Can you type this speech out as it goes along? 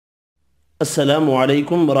السلام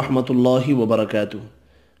علیکم ورحمۃ اللہ وبرکاتہ۔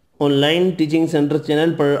 On line teaching centre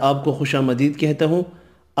channel پر آپ کو خوش آمدید کہتا ہوں۔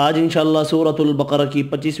 آج انشاءاللہ سورۃ البقرہ کی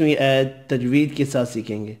 25ویں آیت تجوید کے ساتھ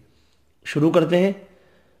سیکھیں گے۔ شروع کرتے ہیں۔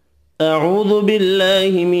 اعوذ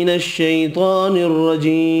باللہ من الشیطان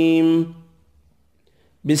الرجیم،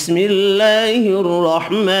 بسم اللہ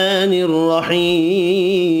الرحمن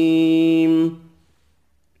الرحیم۔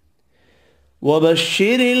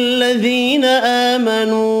 وبشر الذين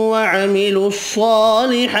آمنوا وعملوا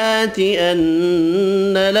الصالحات أن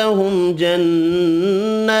لهم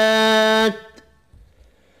جنات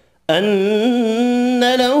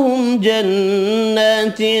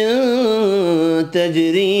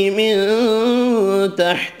تجري من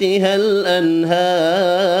تحتها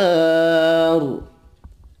الأنهار۔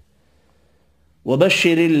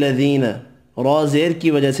 وبشر الذين، را زیر کی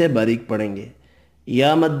وجہ سے باریک پڑھیں گے،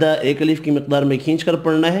 یا مدہ ایک الف کی مقدار میں کھینچ کر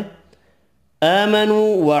پڑھنا ہے۔ آمنوا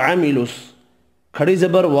وعملوا، کھڑی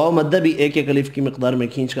زبر واو مدہ بھی ایک ایک الف کی مقدار میں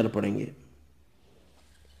کھینچ کر پڑھیں گے۔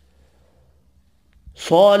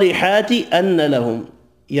 صالحات ان لہم،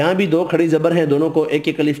 یہاں بھی دو کھڑی زبر ہیں، دونوں کو ایک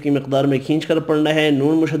ایک الف کی مقدار میں کھینچ کر پڑھنا ہے۔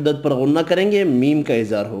 نون مشدد پر غنہ کریں گے، میم کا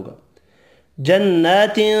اظہار ہوگا۔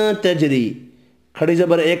 جنات تجری، کھڑی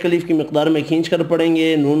زبر ایک الف کی مقدار میں کھینچ کر پڑھیں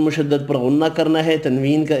گے، نون مشدد پر غنہ کرنا ہے،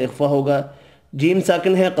 تنوین کا اخفا ہوگا۔ جیم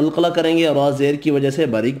ساکن ہے، قلقلہ کریں گے، را زیر کی وجہ سے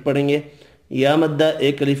باریک پڑھیں گے۔ یا مدہ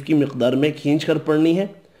ایک الف کی مقدار میں کھینچ کر پڑھنی ہے۔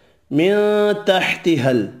 من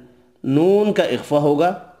تحتها، نون کا اخفا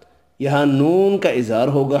ہوگا، یہاں نون کا اظہار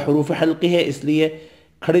ہوگا، حروف حلقی ہے اس لیے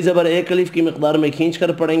کھڑی زبر ایک الف کی مقدار میں کھینچ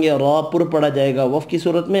کر پڑھیں گے۔ را پر پڑھا جائے گا وف کی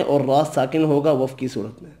صورت میں، اور را ساکن ہوگا وف کی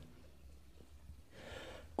صورت میں۔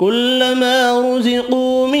 كلما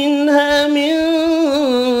رزقوا منها من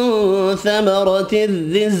ثمرة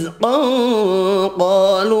رزقا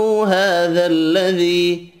قالوا هذا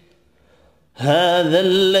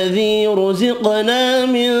الذي رزقنا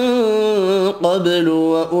من قبل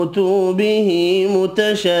وأتوا به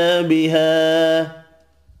متشابها۔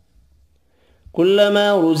 كلما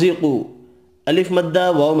رزقوا، الف مدہ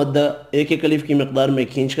واو مدہ ایک ایک الف کی مقدار میں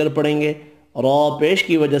کھینچ کر پڑھیں گے۔ را پیش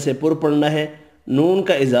کی وجہ سے پر پڑھنا ہے، نون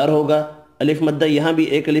کا اظہار ہوگا، الف مدہ یہاں بھی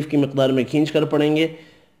ایک الف کی مقدار میں کھینچ کر پڑھیں گے۔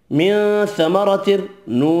 من ثمرۃ،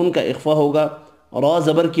 نون کا اخفا ہوگا، را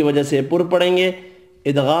زبر کی وجہ سے پر پڑھیں گے،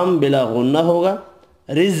 ادغام بلا غنہ ہوگا۔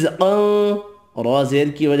 رزقا، را زیر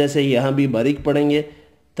کی وجہ سے یہاں بھی باریک پڑھیں گے،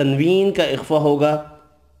 تنوین کا اخفا ہوگا۔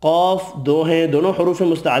 قاف دو ہیں، دونوں حروف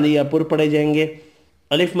مستعلیہ پر پڑھے جائیں گے۔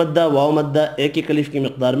 الف مدہ واو مدہ ایک ایک الف کی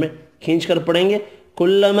مقدار میں کھینچ کر پڑھیں گے۔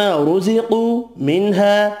 کلما رزقوا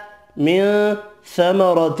منها من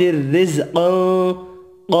ثمرة رزقا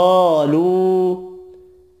قالوا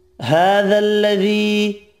هذا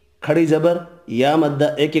الذي، کھڑی زبر یا مدہ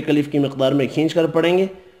ایک ایک الف کی مقدار میں کھینچ کر پڑھیں گے۔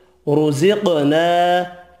 رزقنا،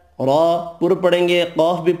 را پر پڑھیں گے،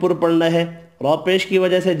 قاف بھی پر پڑھنا ہے، را پیش کی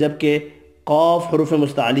وجہ سے، جبکہ قاف حروف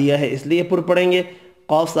مستعلیہ ہے اس لیے پر پڑھیں گے۔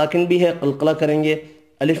 قاف ساکن بھی ہے، قلقلہ کریں گے،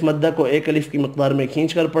 الف مدہ کو ایک الف کی مقدار میں کھینچ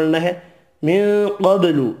کر پڑھنا ہے۔ من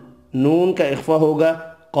قبل، نون کا اخفا ہوگا،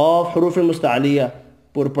 قاف حروف مستعلیہ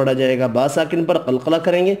پر پڑھا جائے گا، با ساکن پر قلقلہ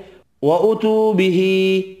کریں گے۔ وَأُتُوا بِهِ،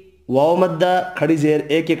 واو مدہ کھڑی زیر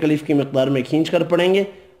ایک ایک الف کی مقدار میں کھینچ کر پڑھیں گے۔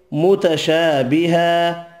 متشابہا،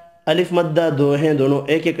 الف مدہ دو ہیں، دونوں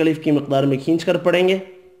ایک ایک الف کی مقدار میں کھینچ کر پڑھیں گے۔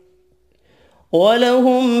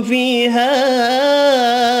 وَلَهُمْ فِيهَا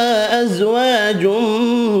أَزْوَاجٌ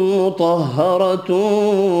مُطَهَّرَةٌ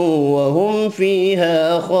وَهُمْ فِيهَا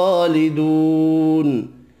خَالِدُونَ۔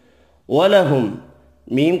 وَلَهُمْ،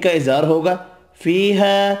 میم کا اظہار ہوگا،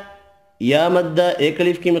 فیہا، یا مدہ ایک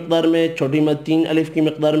الف کی مقدار میں، چھوٹی مد تین الف کی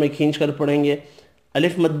مقدار میں کھینچ کر پڑھیں گے۔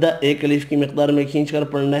 الف مدہ ایک الف کی مقدار میں کھینچ کر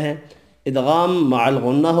پڑھنا ہے، ادغام مع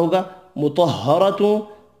الغنہ ہوگا۔ مطہرۃ،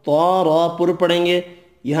 طا را پر پڑھیں گے،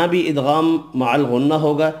 یہاں بھی ادغام مع الغنہ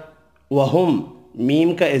ہوگا۔ وہم، میم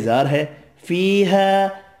کا اظہار ہے، فیہا،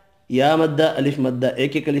 یا مدہ الف مدہ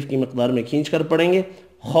ایک ایک الف کی مقدار میں کھینچ کر پڑھیں گے۔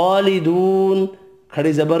 خالدون،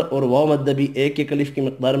 کھڑی زبر اور واو مدہ بھی ایک ایک الف کی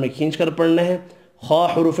مقدار میں کھینچ کر پڑھنا ہے۔ خا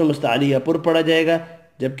حروف مستعلیہ پر پڑھا جائے گا،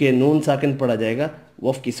 جبکہ نون ساکن پڑھا جائے گا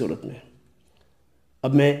وف کی صورت میں۔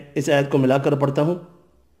 اب میں اس آیت کو ملا کر پڑھتا ہوں۔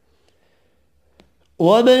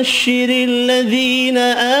 وَبَشِّرِ الَّذِينَ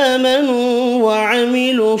آمَنُوا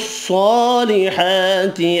وَعَمِلُوا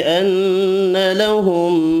الصَّالِحَاتِ أَنَّ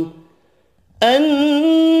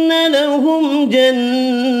لَهُمْ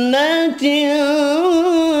جَنَّاتٍ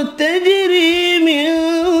تَجْرِي من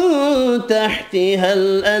تحتها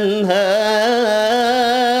الأنهار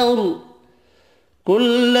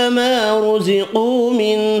كلما رزقوا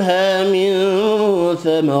منها من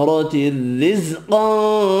ثمرة رزقا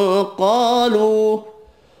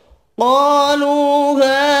قالوا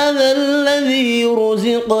هذا الذي الذي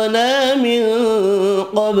رزقنا من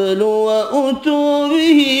قبل وأتوا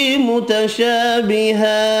به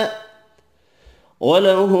متشابها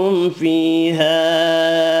ولهم فيها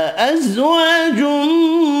أزواج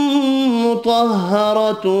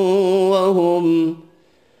مطهرة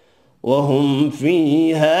وهم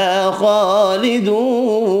فيها خالدون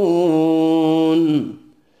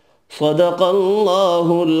صدق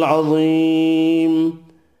अल्लाहुल अज़ीम।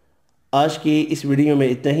 आज की इस वीडियो में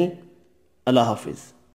इतना ही। अल्लाह हाफिज़।